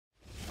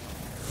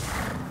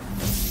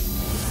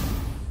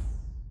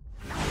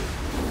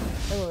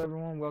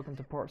welcome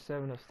to part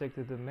 7 of Stick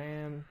to the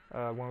Man.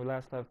 When we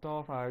last left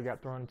off, I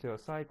got thrown into a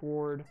psych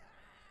ward.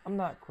 I'm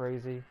not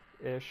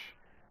crazy-ish,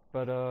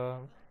 but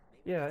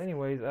yeah,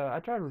 anyways, I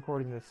tried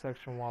recording this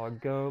section a while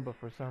ago, but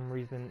for some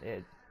reason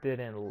it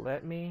didn't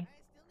let me.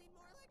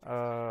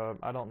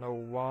 I don't know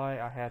why.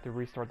 I had to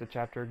restart the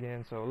chapter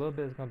again, so a little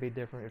bit is going to be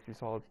different if you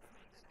saw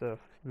the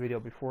video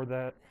before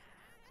that.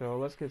 So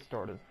let's get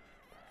started.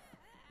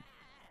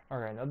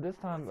 Alright, now this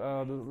time,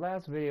 the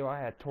last video I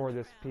had tore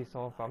this piece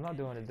off. I'm not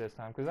doing it this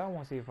time because I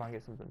want to see if I can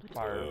get something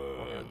fired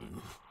for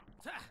him.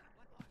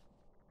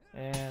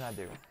 And I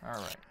do.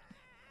 Alright.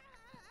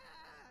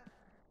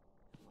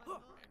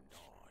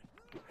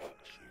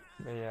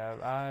 But yeah,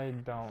 I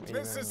don't even...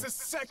 This is the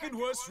second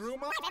worst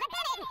room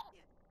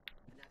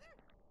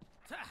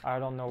I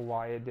don't know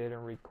why it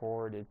didn't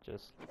record, it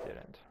just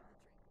didn't.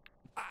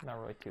 Not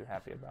really too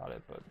happy about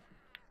it, but...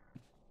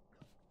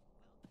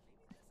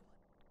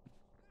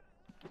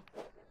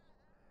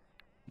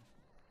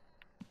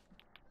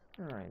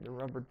 Alright, the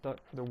rubber duck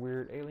for the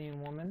weird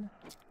alien woman.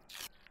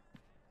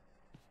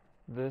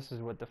 This is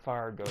what the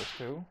fire goes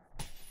to.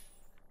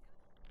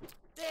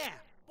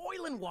 There!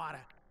 Boiling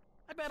water!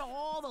 I bet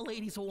all the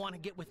ladies will want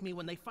to get with me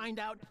when they find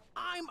out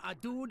I'm a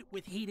dude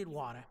with heated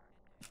water.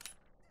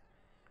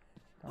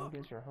 Don't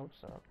get your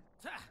hopes up.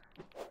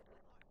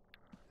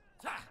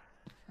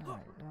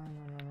 Alright,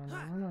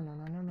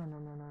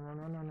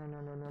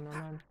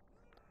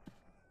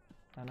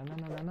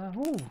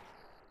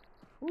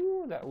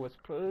 Ooh, that was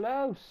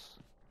close.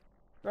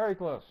 Very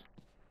close.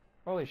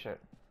 Holy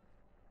shit.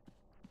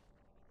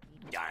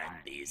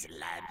 Darn these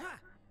lads.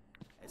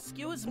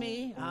 Excuse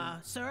me,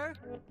 sir?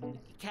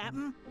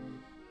 Captain?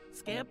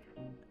 Skip?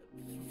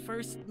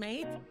 First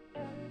mate?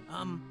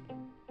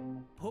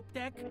 Poop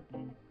deck?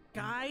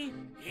 Guy?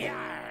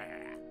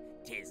 Yar!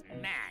 'Tis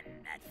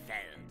man that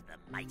felled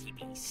the mighty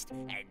beast,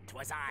 and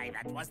 'twas I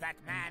that was that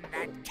man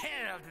that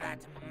killed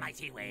that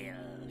mighty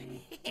whale.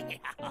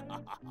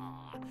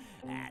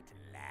 At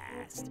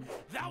last,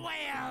 the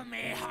whale,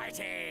 me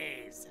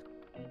hearties!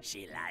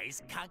 She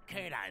lies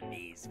conquered on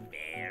these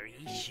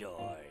very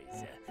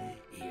shores.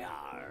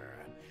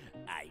 Yar!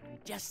 I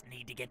just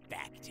need to get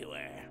back to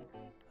her.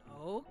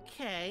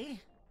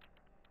 Okay.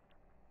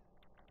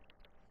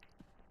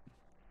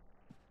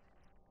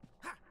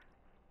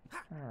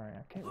 Alright,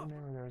 I can't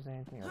remember if there was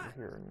anything over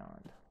here or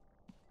not.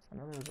 I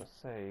know there was a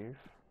save.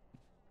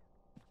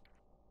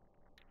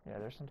 Yeah,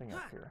 there's something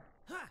up here.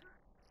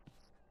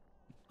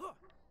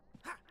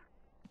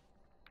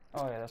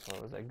 Oh yeah, that's what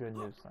it was, that good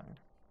news sign.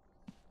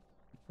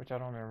 Which I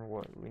don't remember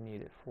what we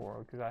need it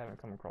for, because I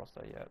haven't come across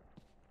that yet.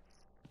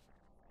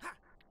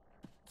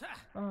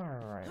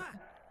 Alright.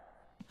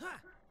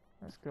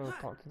 Let's go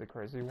talk to the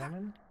crazy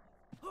woman.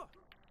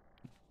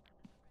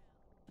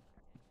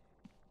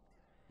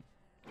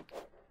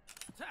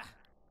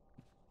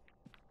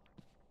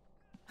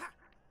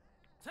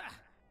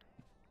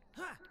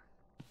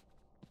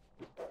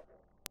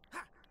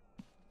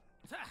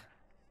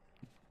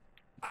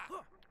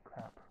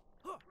 Crap.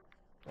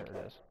 There it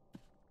is.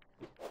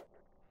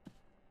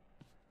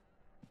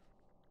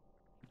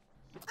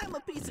 I'm a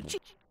piece of cheese.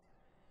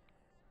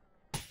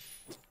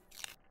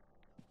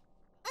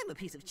 I'm a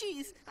piece of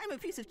cheese. I'm a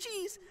piece of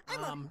cheese.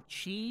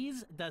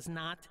 Cheese does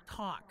not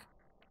talk.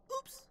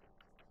 Oops.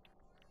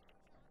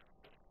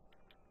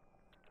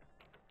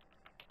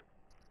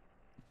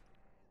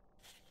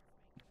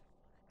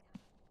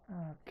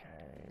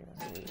 Okay,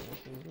 let's see,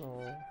 this is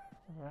all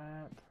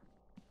that.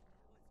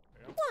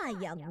 Why,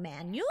 young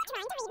man, you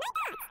trying to read my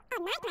thoughts?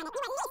 On my planet, you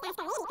at least ask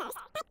the lady first.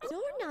 But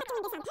you're not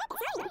doing this on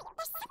purpose, are you?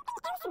 There's something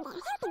else in there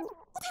helping you.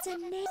 What's a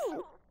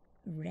name?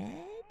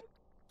 Red?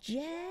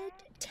 Jed?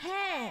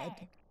 Ted!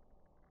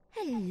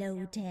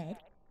 Hello, Ted.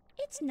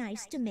 It's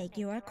nice to make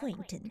your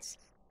acquaintance.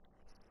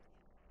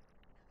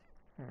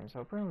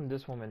 So apparently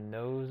this woman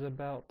knows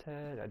about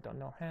Ted. I don't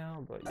know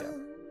how, but yeah. Oh,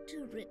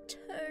 to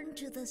return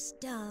to the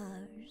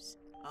stars.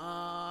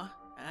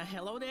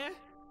 Hello there?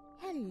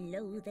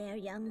 Hello there,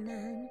 young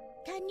man.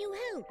 Can you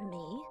help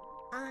me?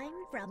 I'm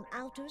from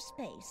outer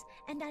space,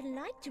 and I'd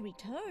like to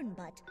return,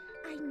 but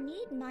I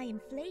need my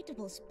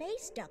inflatable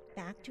space duck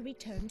back to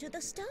return to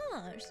the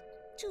stars.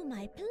 To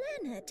my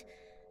planet.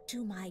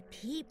 To my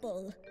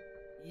people.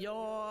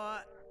 You're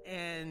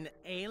an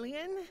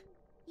alien?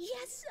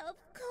 Yes, of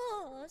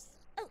course.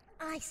 Oh,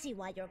 I see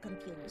why you're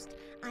confused.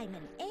 I'm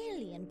an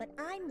alien, but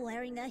I'm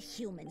wearing a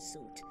human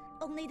suit.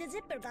 Only the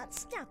zipper got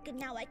stuck and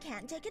now I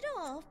can't take it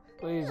off.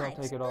 Please don't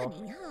Life's take it off.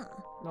 funny, huh?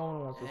 No one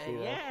wants to see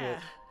that Yeah.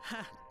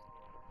 shit.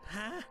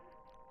 Huh?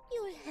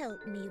 You'll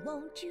help me,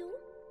 won't you?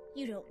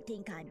 You don't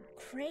think I'm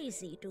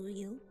crazy, do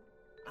you?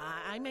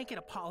 I make it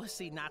a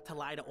policy not to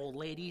lie to old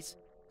ladies,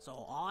 so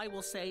all I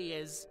will say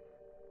is,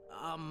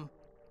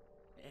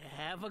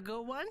 have a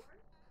good one?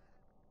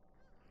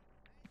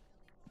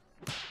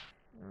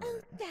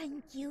 Oh,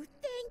 thank you,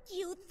 thank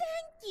you,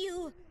 thank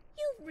you!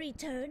 You've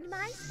returned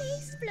my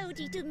space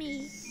floaty to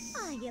me.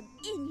 I am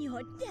in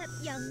your debt,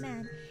 young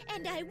man,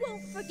 and I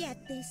won't forget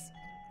this.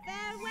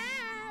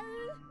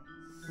 Farewell!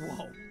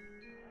 Whoa.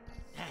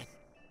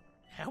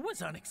 That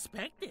was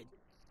unexpected.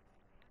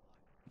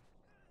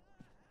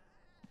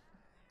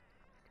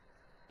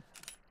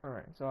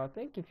 Alright, so I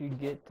think if you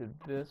get to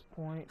this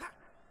point,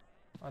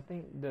 I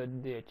think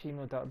the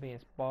achievement without being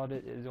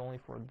spotted is only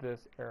for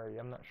this area.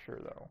 I'm not sure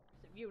though.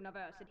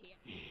 University.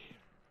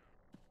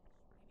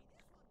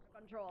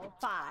 Control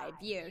 5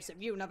 years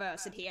of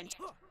university and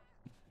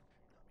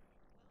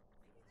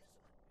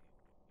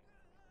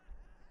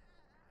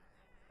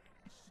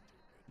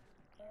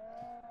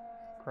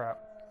Crap.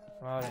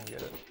 Well, I didn't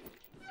get it.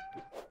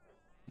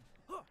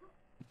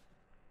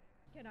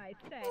 can I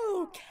say?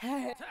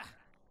 Okay.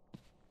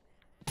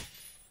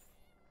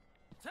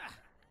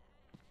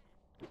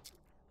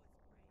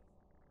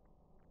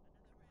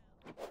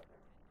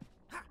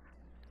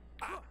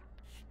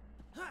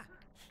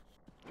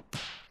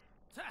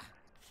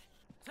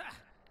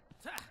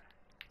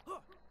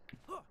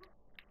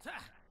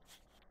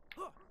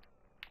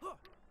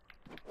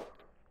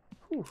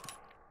 Whew.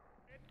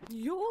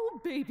 Your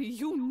baby,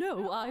 you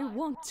know I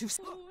want to.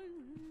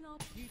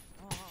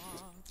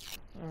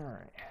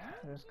 Alright,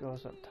 this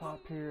goes up top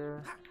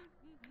here.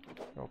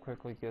 Real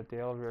quickly get the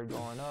elevator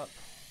going up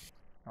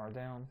or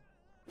down.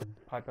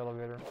 Pipe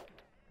elevator.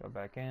 Go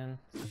back in.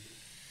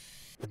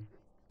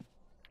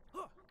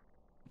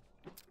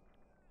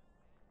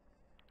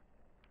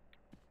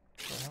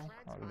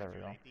 Oh, there we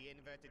go.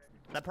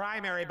 The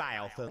primary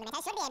biofilm. I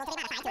should be able to be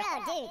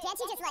modified. Bro, dude, can't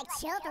you just like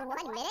chill for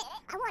 1 minute?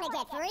 I want to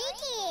get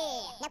freaky.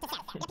 Note to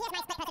self. It appears my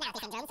split personality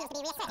syndrome seems to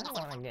be reasserting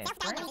itself.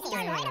 Self-diagnosis is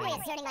right of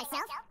reasserting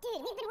myself. Dude,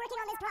 we've been working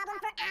on this problem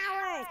for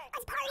hours.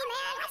 Let's party,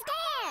 man. Let's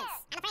dance.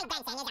 I'm afraid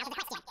dancing is out of the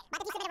question. But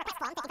if you submit a request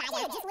form, 55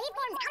 Dude, just leave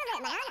forms out of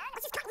it, man.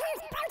 Let's just cut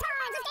loose.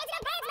 Protons. Let's dance in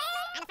our pants, man.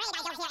 I'm afraid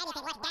I don't hear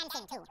anything worth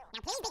dancing to.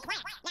 Now, please be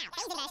quiet. Now,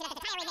 phase inversion of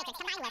the primary matrix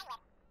combined with...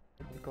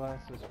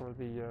 Glasses for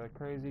the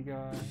crazy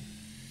guy.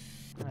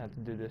 I'm gonna have to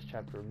do this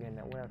chapter again,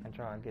 that way I can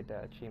try and get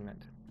that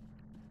achievement.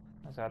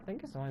 I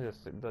think it's only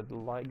the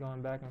light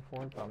going back and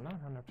forth, but I'm not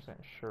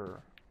 100%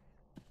 sure.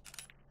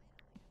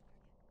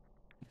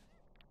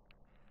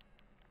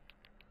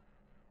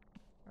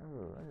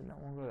 Oh, I did not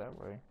want to go that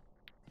way.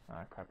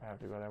 Ah, crap, I have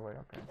to go that way,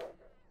 okay.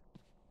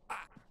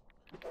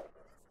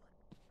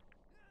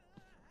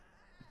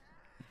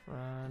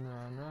 Run,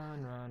 run,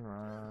 run, run,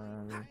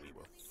 run.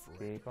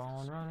 Keep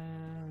on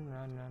running,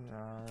 run, run,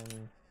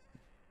 run.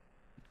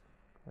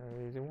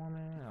 Crazy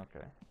woman,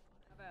 okay.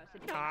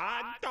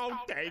 Ah, don't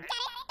think. Got it?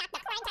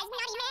 Dr. Quarantine's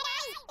naughty man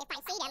eyes. If I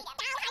see them,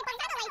 I'll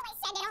hyperventilate,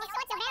 sending all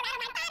sorts of air out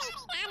of my body.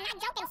 I'm not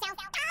joking, self.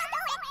 I'll do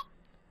it.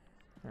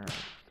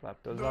 Alright, slap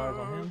those eyes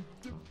on him.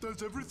 Does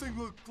everything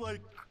look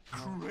like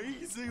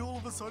crazy all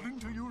of a sudden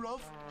to you,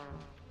 Ralph?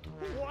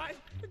 What?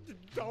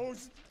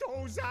 Those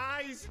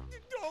eyes!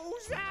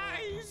 Those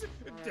eyes!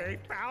 They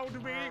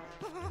found me!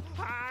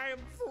 I'm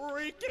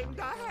freaking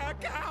the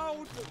heck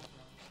out!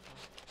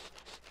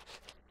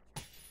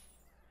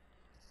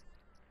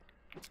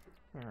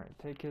 Alright,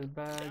 take his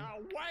bag.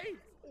 Wait!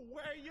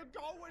 Where are you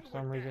going? For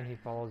some reason he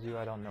follows you,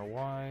 I don't know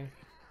why.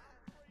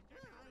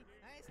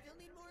 I still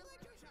need more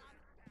electroshock.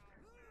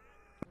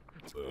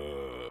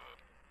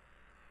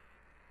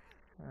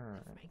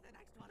 Alright. Make the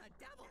next one a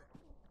devil.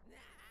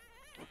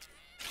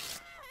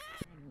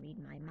 Read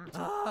my mind.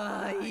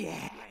 Oh,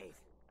 yeah.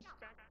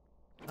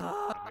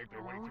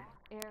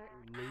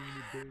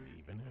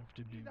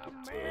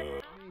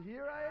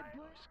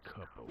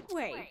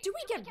 Wait, do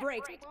we get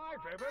breaks?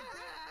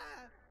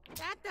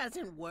 That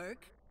doesn't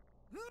work.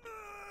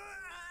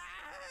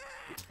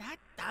 That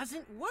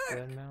doesn't work.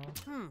 Good now?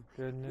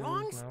 Good news?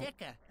 Wrong No.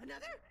 sticker.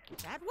 Another?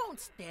 That won't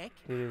stick.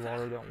 Heated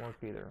water don't work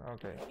either.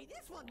 Okay.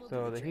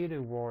 So the heated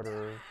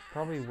water,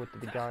 probably with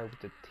the guy with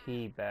the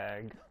tea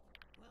bag.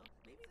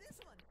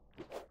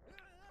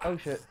 Oh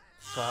shit.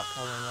 Stop. I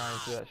went right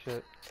into that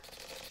shit.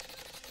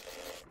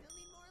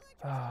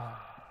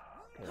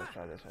 Okay, let's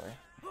try this way.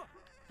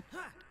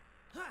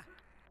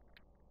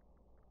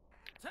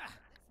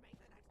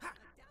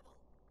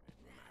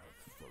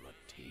 Full of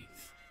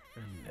teeth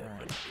and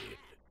never did.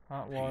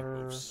 Hot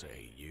water.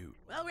 Say you.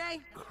 Well,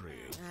 Ray,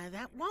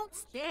 that won't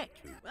stick.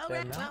 Well, Ray,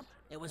 Dead mouse? well,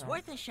 it was No.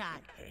 worth a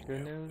shot.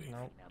 Good news?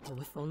 Nope. Oh,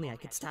 if only I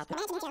could stop it.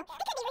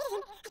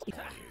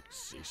 I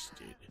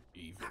existed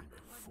even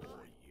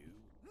before you,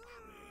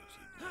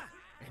 crazy guy.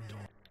 And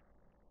all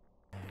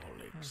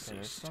Okay, there's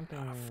exist something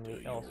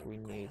after else you're we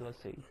need. gone.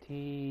 Let's see.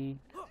 Tea.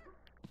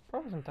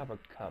 Probably some type of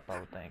cup, I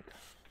would think.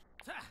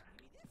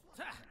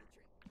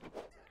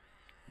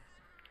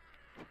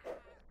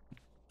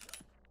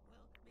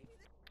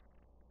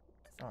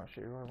 Oh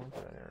shit, we already went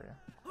to that area.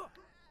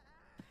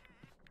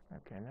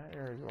 Okay, and that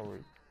area is where we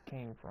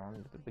came from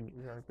at the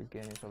very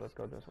beginning, so let's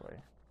go this way.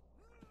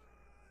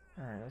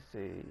 Alright, let's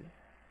see.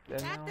 Dead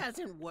That now?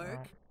 doesn't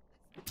work.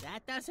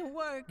 That doesn't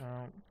work.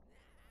 No.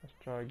 Let's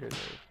try good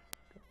news.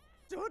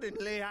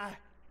 Suddenly, I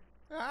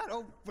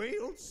don't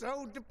feel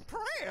so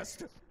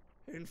depressed.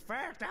 In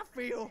fact, I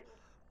feel...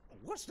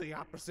 What's the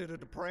opposite of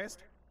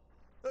depressed?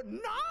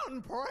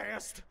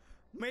 Non-pressed!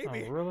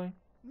 Maybe... Oh, really?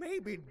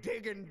 Maybe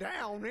digging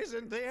down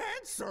isn't the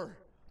answer.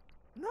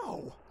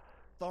 No,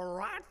 the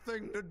right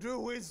thing to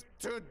do is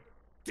to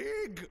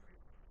dig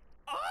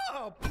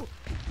up.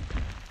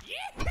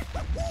 Yeah!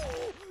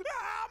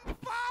 I'm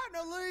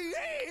finally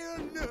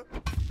in!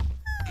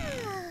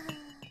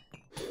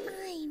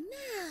 I'm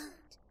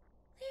out.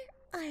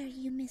 Where are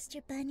you,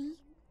 Mr. Bunny?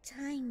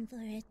 Time for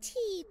a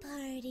tea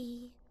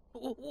party.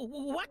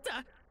 What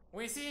the?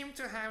 We seem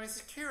to have a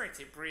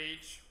security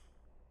breach.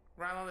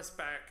 Ronald is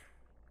back,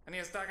 and he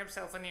has dug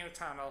himself a new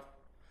tunnel.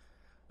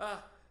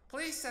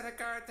 Please set a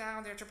guard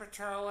down there to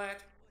patrol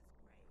it.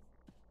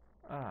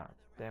 Ah,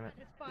 damn it.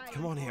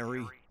 Come on,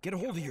 Harry. Get a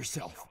hold of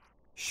yourself.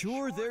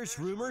 Sure, there's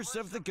rumors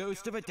of the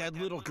ghost of a dead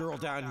little girl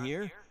down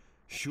here.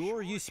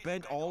 Sure, you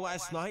spent all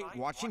last night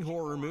watching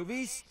horror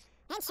movies.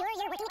 And sure,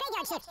 you're working a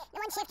graveyard shift. The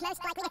one shift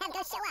most likely to have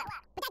ghosts show up.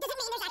 But that doesn't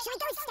mean there's actually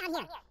ghosts down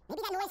here.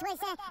 Maybe that noise was,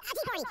 a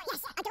tea party.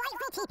 Yes, a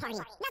delightful tea party.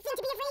 Nothing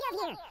to be afraid of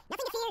here.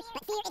 Nothing to fear,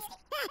 but fear is...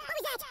 what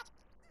was that?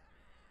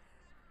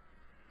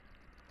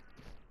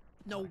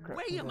 No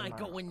way am I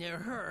going near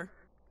her.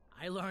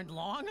 I learned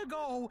long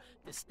ago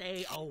to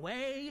stay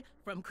away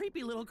from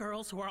creepy little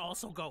girls who are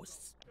also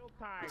ghosts.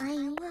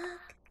 I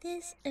walk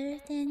this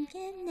earth and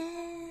can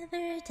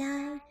never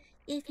die.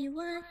 If you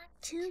want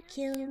to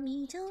kill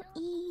me, don't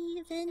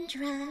even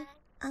try.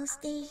 I'll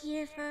stay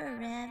here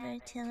forever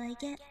till I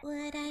get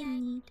what I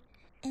need.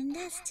 And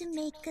that's to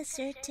make a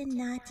certain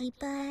naughty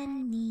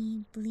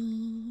bunny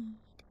bleed.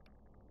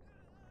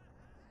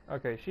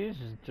 Okay, she's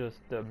just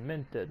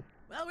demented.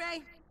 Well,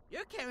 Ray,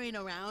 you're carrying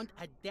around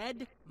a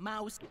dead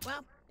mouse.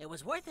 Well, it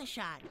was worth a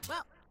shot.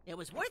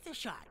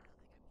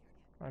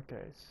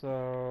 Okay,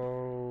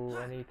 so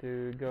I need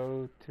to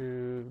go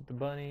to the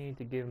bunny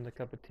to give him the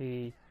cup of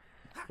tea,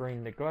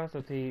 bring the glass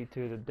of tea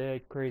to the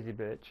dead crazy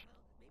bitch.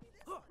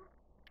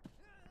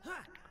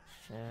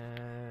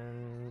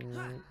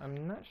 And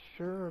I'm not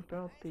sure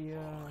about the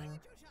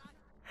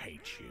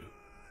Hate you.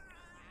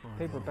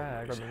 paper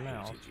bag or the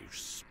mouse. You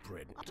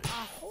spread A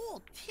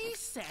whole tea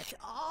set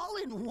all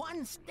in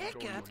one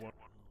sticker.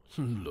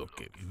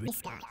 Look at this.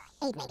 This guy,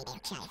 he'd maybe be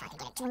okay if I could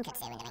get a drink or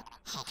two into me.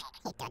 Heck,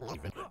 he doesn't.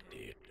 Even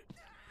did.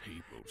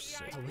 People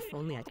say If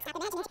only I could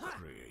imagine it.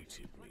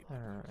 creatively.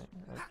 Alright,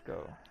 let's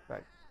go.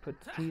 Back. Put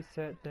the tea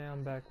set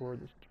down back where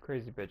the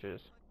crazy bitch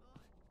is.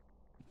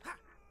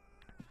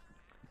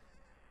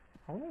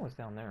 How long was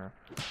down there?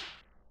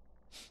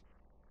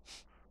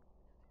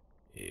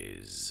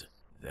 Is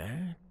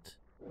that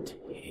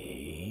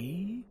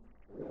tea?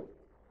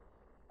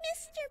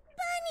 Mr.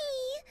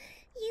 Bunny!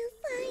 You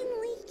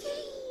finally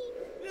came!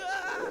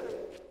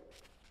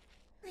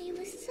 I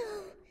was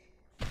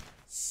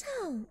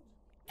so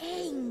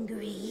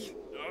angry.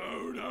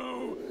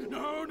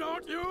 No,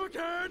 not you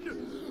again!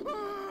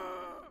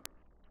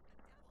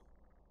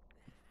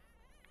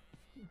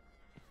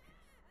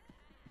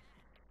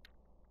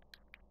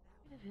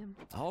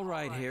 All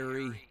right,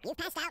 Harry. You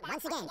passed out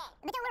once again.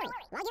 But don't worry,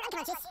 while you're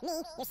unconscious,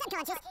 your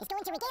subconscious, is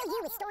going to regale you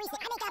with stories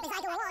that I make up as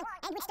I go along,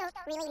 and which don't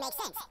really make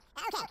sense.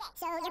 Okay,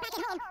 so you're back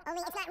at home,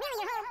 only it's not really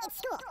your home, it's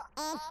school.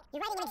 And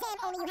you're writing an exam,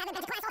 only you haven't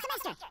been to class all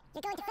semester.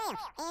 You're going to fail,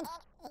 and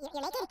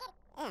you're naked?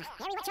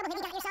 Harry, what trouble have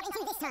you got yourself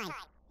into this time?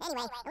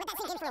 Anyway, let that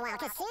sink in for a while,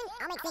 because soon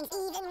I'll make things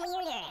even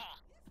weirder.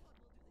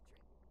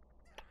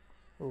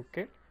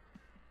 Okay.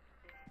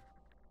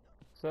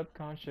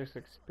 Subconscious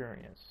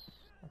experience.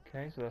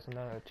 Okay, so that's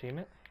another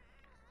achievement.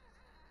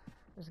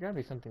 There's gotta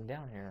be something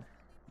down here.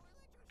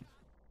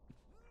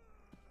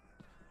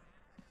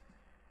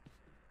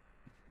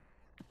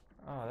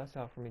 Oh, that's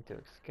how for me to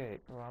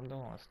escape. Well, I don't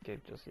want to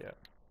escape just yet.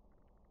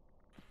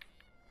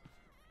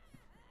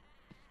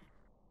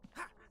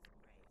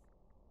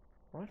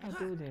 What did I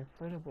do with the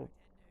inflatable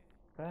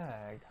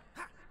bag?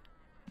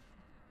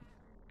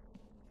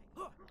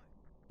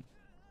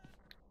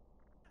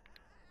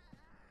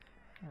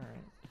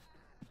 Alright.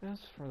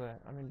 Just for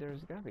that, I mean,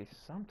 there's gotta be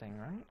something,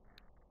 right?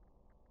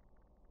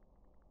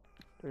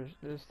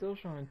 They're still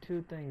showing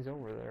two things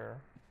over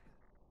there.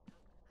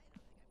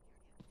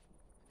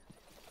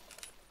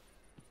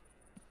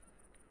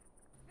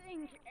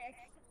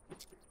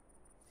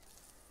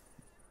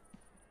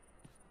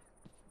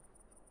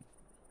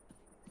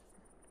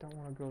 Don't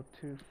want to go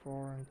too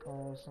far and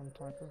cause some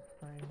type of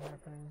thing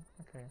happening.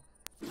 Okay.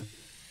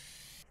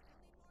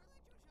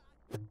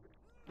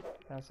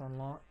 That's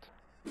unlocked.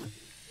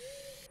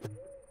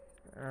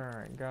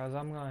 Alright guys,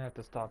 I'm gonna have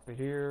to stop it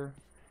here.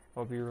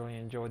 Hope you really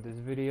enjoyed this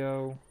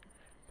video.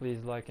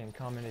 Please like and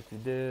comment if you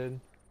did.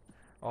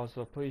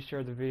 Also, please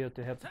share the video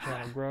to help the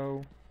channel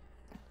grow.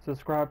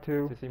 Subscribe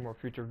to see more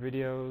future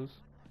videos.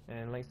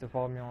 And links to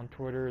follow me on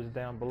Twitter is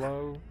down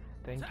below.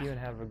 Thank you and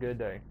have a good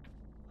day.